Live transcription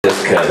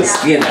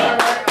cause, you know,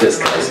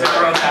 just cause.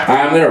 Alright,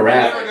 I'm gonna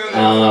rap.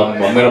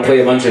 I'm gonna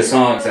play a bunch of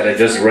songs that I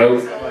just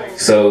wrote,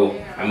 so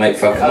I might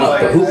fuck them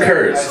up, but who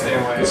cares?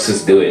 Let's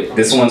just do it.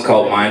 This one's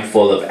called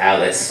Mindful of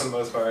Alice.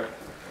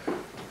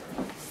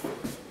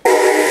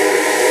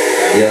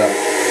 Yeah.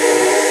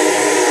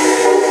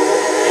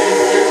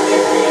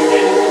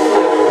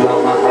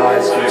 Blow my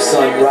eyes from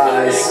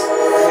sunrise.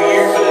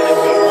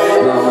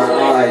 Blow my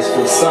eyes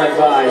from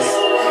sunrise.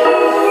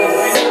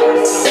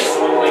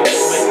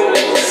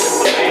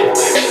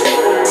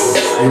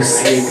 You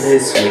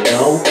sleepless with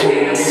no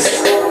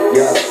peace.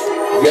 Yeah,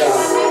 yeah,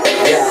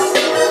 yeah,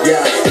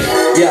 yeah,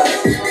 yeah,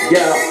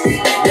 yeah,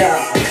 yeah.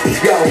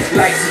 Yo,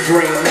 life's a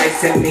dream,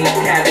 nice and me,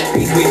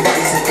 canopy, we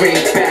vice and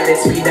dream,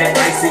 balance me, that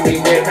ice in me,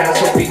 where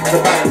past what beats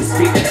the violence,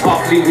 speaking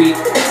awfully weak.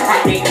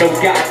 I ain't no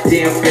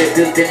goddamn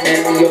better than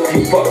any of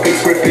you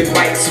fuckers ripping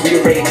mics,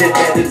 rearranging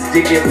letters,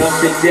 digging up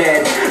the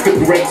dead. The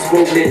graves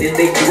rolling in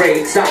their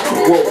graves. I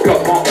woke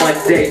up on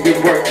Monday and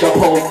worked the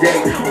whole day.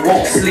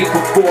 Won't sleep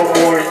for 4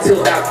 more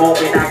until that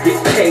moment I get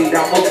paid.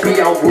 I'ma be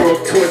on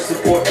world tour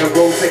supporting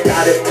roles that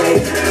got it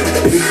made.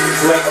 Please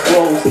like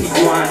clothes, keep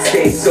you on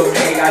stage, it's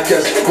okay. I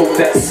just hope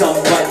that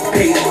somebody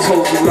paid the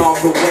tolls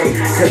along the way.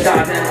 Cause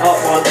I've been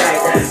up all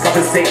night,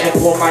 compensating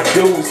for my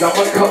dues. I'm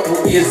a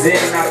couple years in,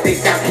 I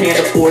think I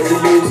can't afford to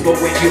lose. But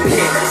when you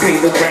can't pay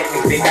the rent,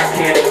 you think I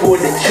can't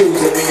afford to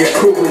choose. And when your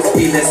crew is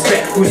feeling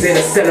spent, who's in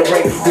to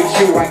celebrate with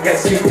you? I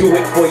guess you do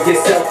it for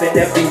yourself, and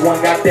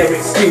everyone got their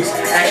excuse.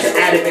 Act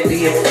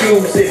adamantly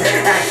infused and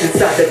act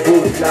inside the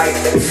booth like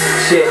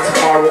shit.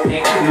 Tomorrow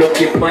ain't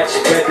looking much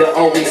better,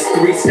 always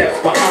 3 steps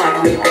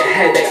behind. Look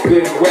ahead at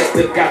good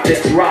weather, got the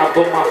drive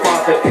of my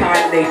father,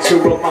 kind nature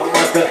of my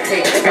mother.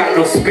 Ain't got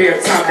no spare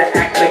time to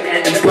act like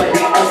anybody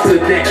other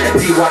than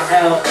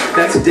DYL.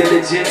 That's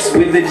diligence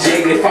with a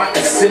J. If I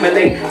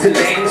assimilate to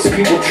names,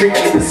 people treat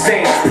me the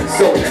same.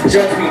 So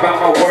judge me by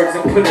my words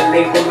and put a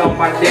label on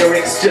my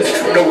lyrics. Just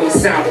know it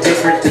sounds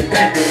different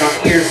depending on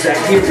ears that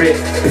hear it.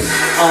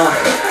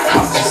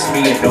 I'm just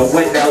me and no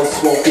one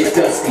else. Won't get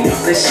dusty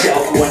on the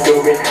shelf,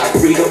 wondering how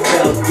freedom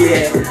felt.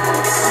 Yeah,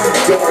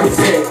 don't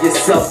compare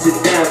yourself to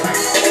them.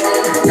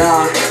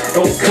 Nah,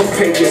 don't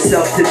compare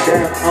yourself to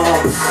them.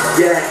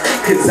 Yeah,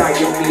 cause I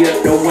am me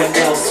and no one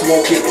else.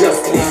 Won't get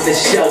dusty on the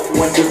shelf,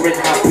 wondering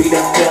how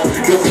freedom felt.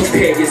 Don't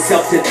compare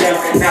yourself to them.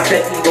 Not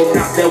that ego,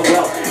 not that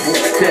wealth.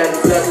 That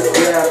but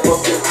I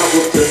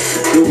will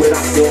just do what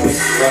I'm doing.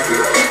 Fuck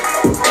it.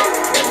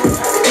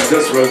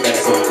 Just wrote that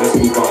song. Let's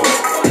move on.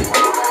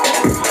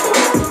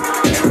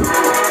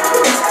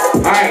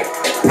 Alright,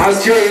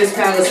 how's Curious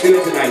Palace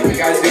doing tonight? You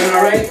guys doing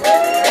alright?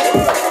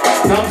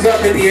 Thumbs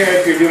up in the air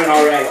if you're doing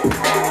alright.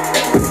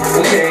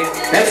 Okay,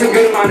 that's a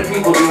good amount of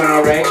people doing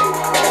alright.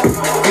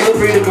 Feel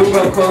free to move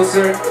up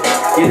closer.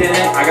 Get in it.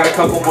 I got a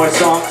couple more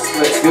songs.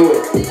 Let's do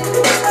it.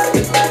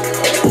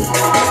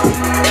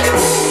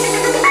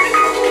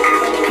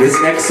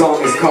 This next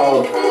song is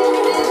called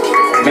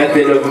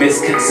Method of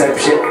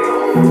Misconception.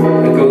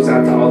 It goes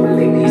out to all the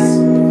ladies.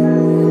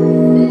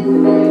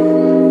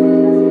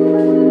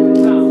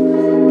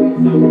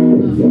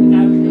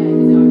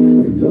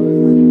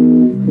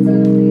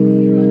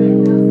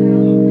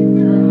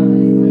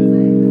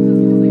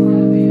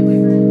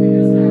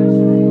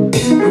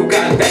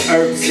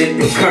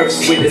 The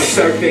curse with the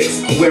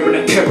cervix,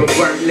 wearing a pair of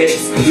burnt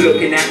lips,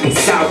 looking at me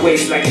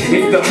sideways like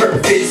if the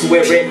hurt fits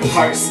where it.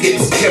 Heart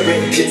skips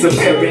carrot, it's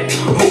apparent.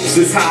 Hopes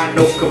is high,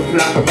 no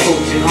comply,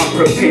 approaching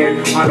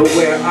unprepared,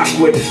 unaware,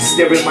 awkward,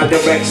 staring my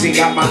direction.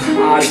 Got my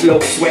eyes low,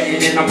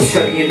 sweating, and I'm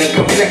studying the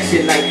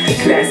complexion like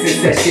class in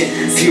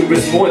session.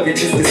 Serious, more than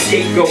just a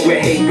scapegoat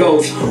where hate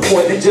goes,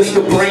 more than just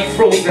a brain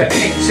froze that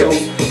paint shows,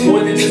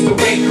 more than just a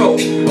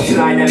raincoat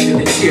applied after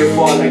the tear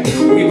fall like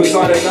we was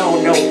all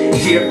alone. No,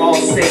 hear all,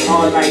 say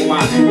all like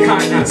my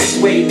kind, not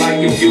swayed by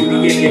your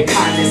beauty and your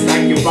kindness,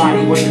 like your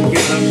body wasn't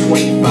given up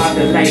 25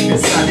 to life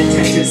inside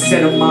intention,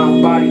 set of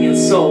mind, body, and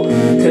soul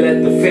to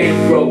let the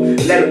fame grow.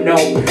 Let them know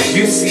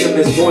you see them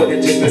as more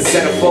than just a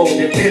centerfold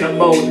and pin a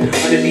mode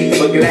underneath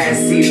of a glass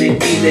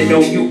ceiling. Even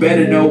though you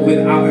better know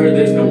without her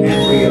there's no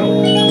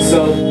embryo.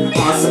 So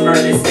on some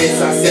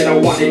earnestness, I said I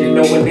wanted to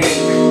know a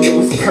name. It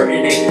was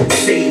pertinent,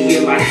 sadie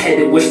in my head,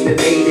 it was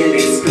delayed and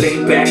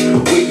explained back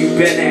where you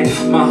been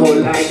at. My whole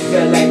life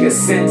felt like a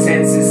sentence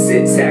and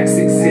syntax,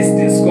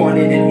 existence gone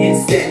in an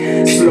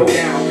instant. Slow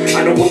down,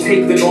 I know we'll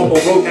take the normal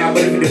road now,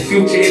 but if in the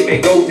future it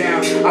may go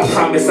down, I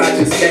promise I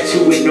just met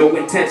you with no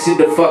intention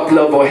to fuck,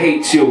 love, or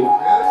hate you.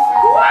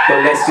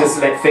 But let's just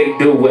let fate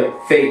do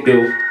what fate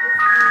do.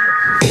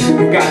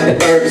 Got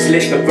the herbs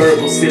lit, the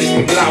verbal sips,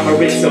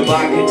 conglomerates of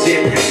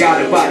oxygen.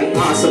 Got a body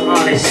on some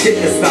honest shit,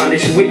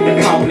 astonished with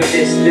the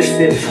compliments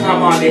listed.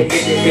 I'm on it,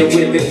 in it,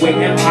 with it. Wait,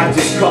 am I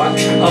just caught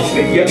up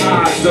in your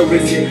eyes? Or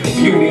is it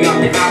beauty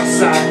on the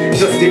outside,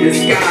 just in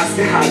disguise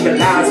to hide the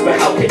lies? But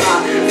how can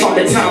I find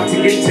the time to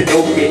get to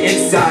know your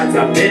insides?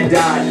 I've been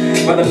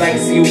died by the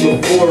likes of you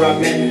before.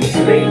 I've been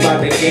played by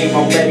the game,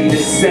 I'm ready to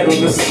settle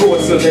the score.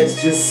 So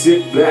let's just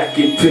sit back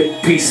and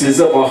pick pieces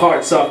of our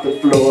hearts off the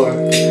floor.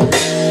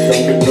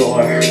 Don't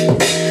ignore,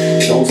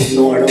 don't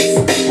snore, don't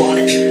sleep on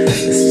it.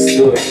 This is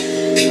good.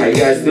 How you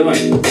guys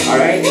doing?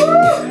 Alright?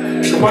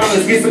 Come on,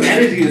 let's get some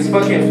energy. It's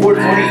fucking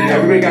 4:20.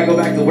 Everybody gotta go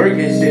back to work and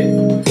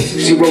shit.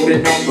 She wrote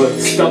a number,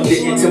 stuffed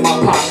it into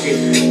my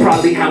pocket.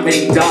 Probably how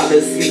many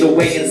dollars either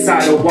way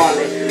inside a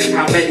wallet.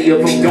 How many of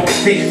them don't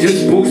think,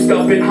 just boost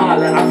up and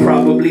holler. I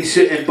probably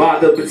shouldn't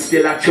bother, but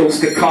still I chose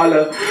to call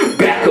her.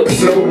 Back up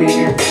slowly.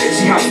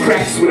 She house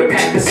cracks with a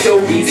pack of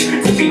stogies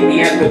to meet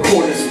me at the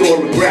corner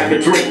store and grab a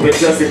drink, but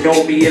doesn't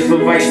know me. If her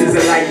vices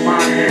are like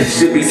mine,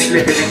 should be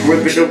slipping and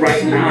gripping the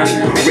right line.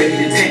 Ready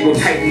to tangle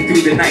tightly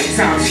through the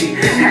nighttime. She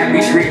had me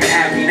dreaming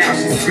happy, now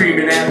she's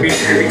screaming at me,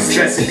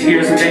 expressing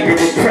tears and anger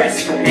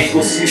repressed. From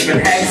angles she's been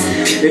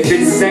hexed. If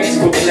it's sex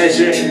for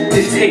pleasure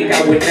to take,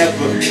 I would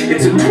never.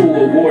 It's a cool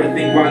award.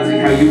 Think wisely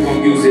how you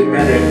gon' use it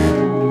better.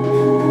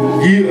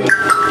 Yeah.